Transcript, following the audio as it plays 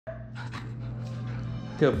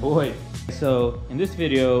Good boy. So in this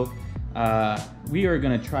video, we are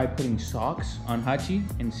gonna try putting socks on Hachi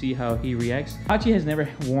and see how he reacts. Hachi has never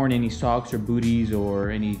worn any socks or booties or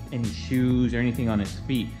any shoes or anything on his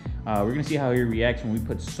feet. We're gonna see how he reacts when we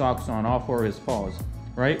put socks on all 4 of his paws,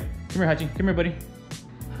 right? Come here, Hachi, come here, buddy.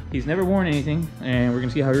 He's never worn anything, and we're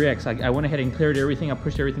gonna see how he reacts. I went ahead and cleared everything. I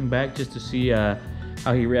pushed everything back just to see how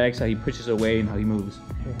he reacts, how he pushes away, and how he moves.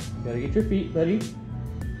 Here, you gotta get your feet, buddy.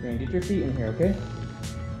 You're gonna get your feet in here, okay?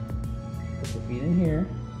 Put your feet in here.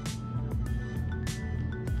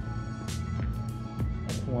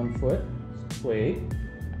 That's 1 foot. Wait.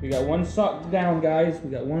 We got 1 sock down, guys. We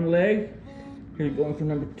got 1 leg. Here, going for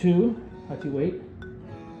number 2. Hachi, wait.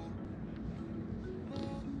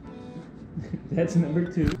 That's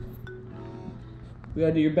number 2. We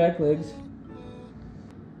gotta do your back legs.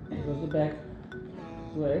 There goes the back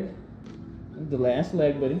leg. The last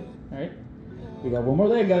leg, buddy. Alright. We got 1 more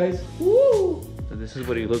leg, guys. Woo! So this is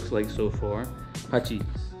what he looks like so far. Hachi,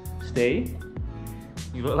 stay.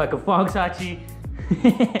 You look like a fox, Hachi.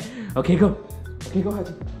 Okay, go. Okay, go,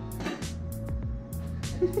 Hachi.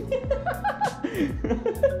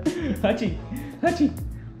 Hachi,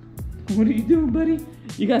 what are you doing, buddy?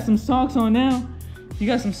 You got some socks on now. You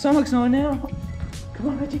got some socks on now. Come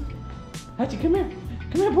on, Hachi. Hachi, come here.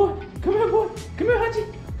 Come here, boy. Come here, boy. Come here, Hachi.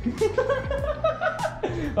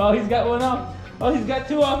 Oh, he's got 1 off. Oh, he's got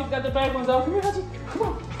 2 off. He's got the back ones off. Come here, Hachi. Come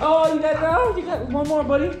on. Oh, you got it off. You got 1 more,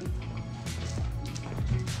 buddy.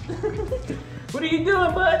 What are you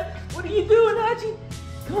doing, bud? What are you doing, Hachi?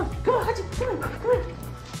 Come on, Hachi. Come here.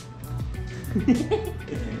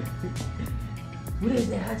 What is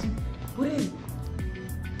that, Hachi? What is it?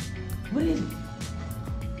 What is it?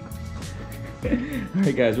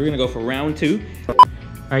 Alright, guys, we're gonna go for round 2.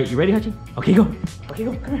 Alright, you ready, Hachi? Okay, go. Okay,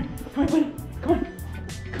 go. Come here. Come here, buddy. Come on.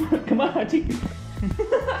 Come on, Hachi.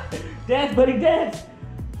 Dance, buddy, dance.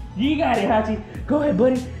 You got it, Hachi. Go ahead,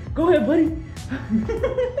 buddy. Go ahead, buddy.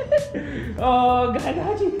 Oh, God,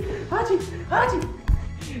 Hachi.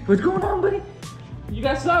 What's going on, buddy? You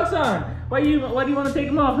got socks on. Why do you want to take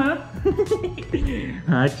them off, huh?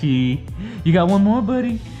 Hachi, you got 1 more,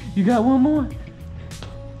 buddy. You got 1 more.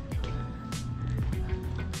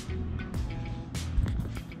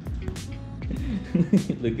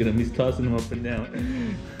 Look at him, he's tossing them up and down.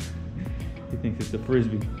 He thinks it's a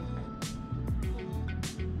frisbee.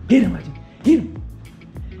 Get him, Hachi. Get him.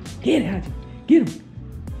 Get it, Hachi. Get him.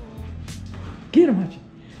 Get him, Hachi.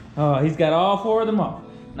 Oh, he's got all 4 of them off.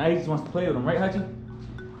 Now he just wants to play with them, right, Hachi?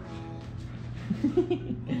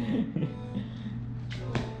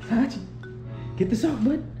 Hachi, get the sock,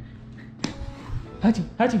 bud. Hachi.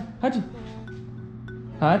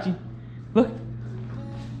 Hachi, look.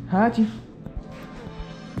 Hachi.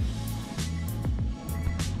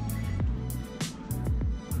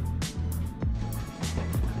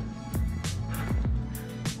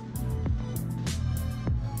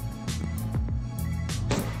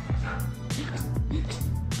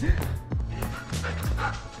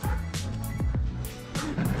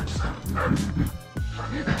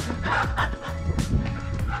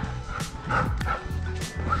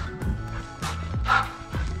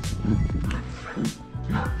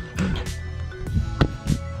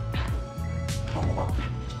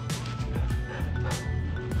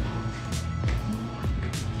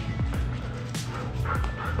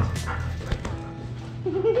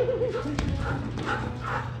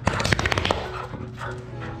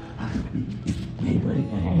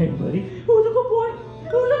 Hey, buddy. Who's a good boy?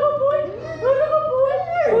 Who's a good boy? Who's a good boy?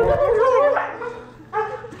 Who's a good boy?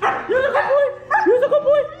 You're a good boy. You're a good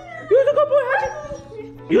boy. You're a good boy, Hachi.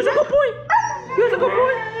 You're a good boy. You're a good boy. Who's a good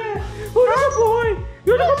boy?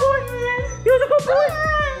 You're a good boy. You're a good boy.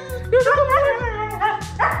 You're a good boy.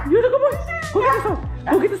 You're a good boy.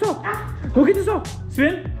 Go get the sock. Go get the sock.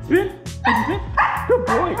 Spin. Spin. Good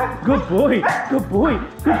boy. Good boy. Good boy.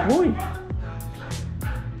 Good boy.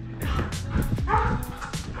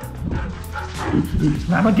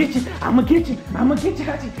 I'ma get you, Hachi.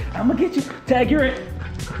 I'ma get you. Tag, you're it.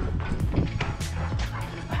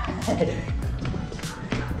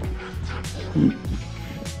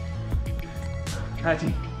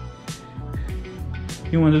 Hachi,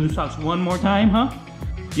 you want to do socks 1 more time, huh?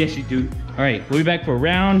 Yes, you do. All right, we'll be back for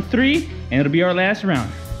round 3, and it'll be our last round.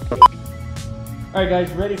 All right,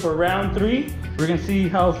 guys, ready for round 3? We're gonna see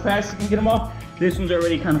how fast you can get them off. This one's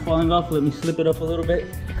already kind of falling off. Let me slip it up a little bit.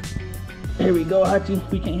 Here we go, Hachi.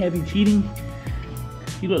 We can't have you cheating.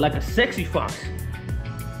 You look like a sexy fox.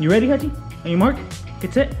 You ready, Hachi? On your mark?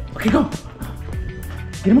 Get set. Okay, go.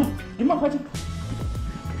 Get him off. Get him off, Hachi.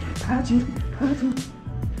 Hachi.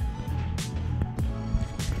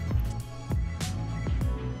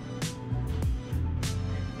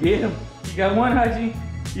 Get him. You got one, Hachi.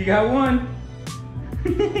 You got one.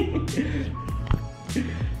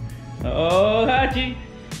 Oh, Hachi.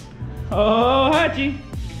 Oh, Hachi.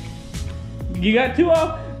 You got two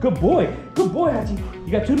off. Good boy. Good boy, Hachi.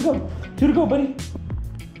 You got two to go. Two to go, buddy.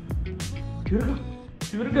 Two to go.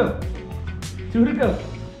 Two to go. Two to go.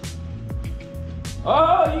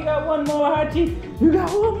 Oh, you got one more, Hachi. You got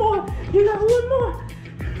one more. You got one more.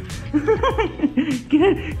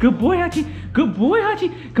 Good. Good boy, Hachi. Good boy, Hachi.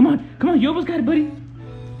 Come on. Come on. You almost got it, buddy.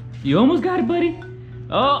 You almost got it, buddy.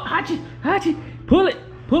 Oh, Hachi. Hachi. Pull it.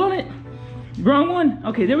 Pull on it. Wrong one.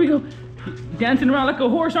 Okay, there we go. Dancing around like a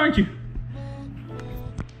horse, aren't you?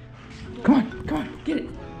 Come on. Come on. Get it.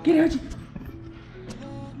 Get it, Hachi.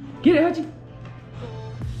 Get it, Hachi.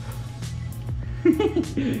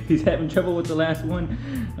 He's having trouble with the last one.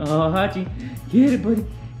 Oh, Hachi. Get it, buddy.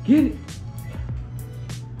 Get it.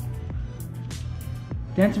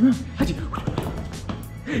 Dance around. Hachi.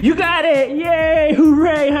 You got it. Yay.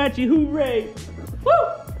 Hooray, Hachi. Hooray. Woo.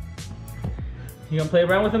 You gonna play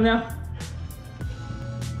around with him now?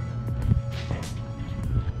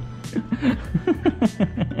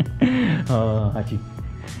 Oh, Hachi.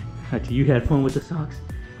 Hachi, you had fun with the socks?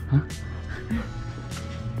 Huh?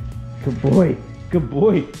 Good boy. Good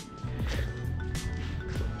boy.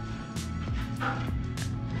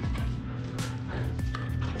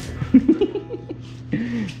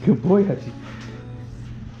 Good boy, Hachi.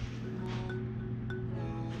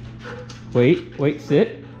 Wait, wait,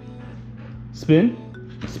 sit. Spin.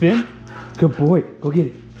 Spin. Good boy. Go get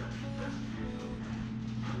it.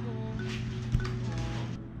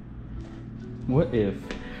 What if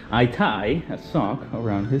I tie a sock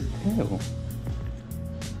around his tail?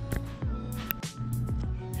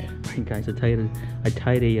 Alright guys, I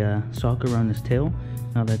tied a sock around his tail.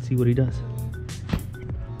 Now let's see what he does.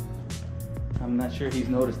 I'm not sure he's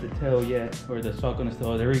noticed the tail yet, or the sock on his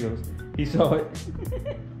tail. Oh, there he goes. He saw it.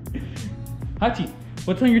 Hachi,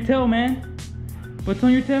 what's on your tail, man? What's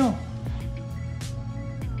on your tail?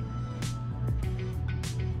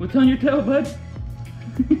 What's on your tail, bud?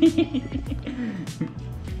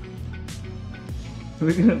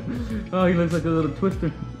 Look at him. Oh, he looks like a little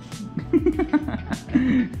twister.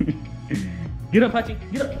 Get up, Hachi.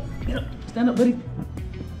 Get up. Get up. Stand up, buddy.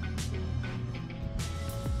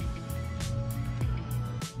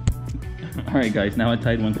 Alright guys, now I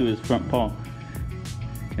tied one to his front paw.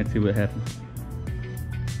 Let's see what happens.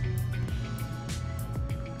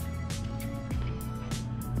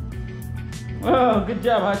 Oh, good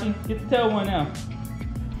job, Hachi. Get the tail one now.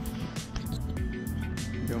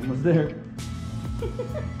 You're almost there.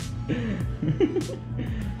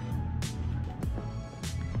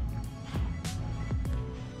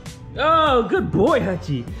 Oh, good boy,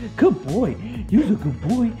 Hachi. Good boy. You're a good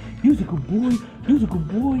boy. You're a good boy. You're a good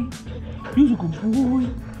boy. You're a good boy.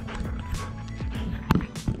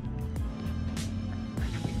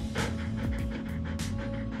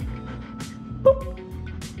 Boop.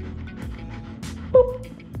 Boop.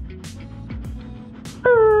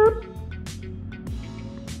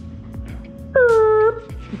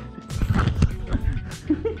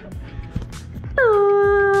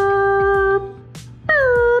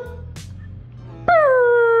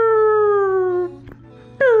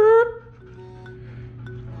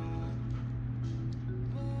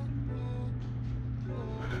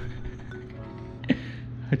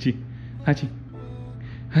 Hachi, Hachi,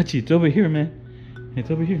 Hachi, it's over here, man. It's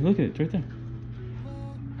over here. Look at it, it's right there.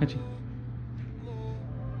 Hachi.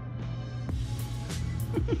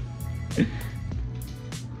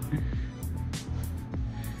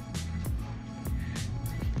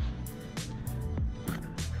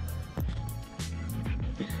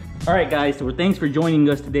 Alright guys, so thanks for joining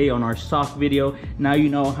us today on our sock video. Now you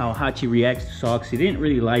know how Hachi reacts to socks. He didn't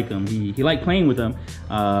really like them. He liked playing with them.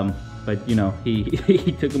 But you know, he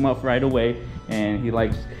took them off right away, and he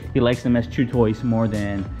likes them as chew toys more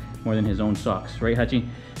than his own socks, right, Hachi?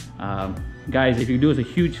 Guys, if you do us a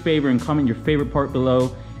huge favor and comment your favorite part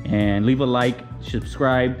below, and leave a like,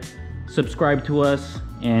 subscribe to us,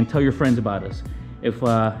 and tell your friends about us. If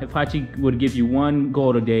Hachi would give you one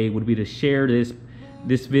goal today, would be to share this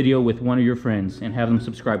video with one of your friends and have them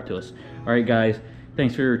subscribe to us. All right, guys,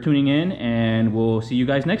 thanks for tuning in, and we'll see you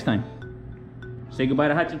guys next time. Say goodbye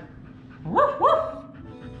to Hachi. Woof, woof.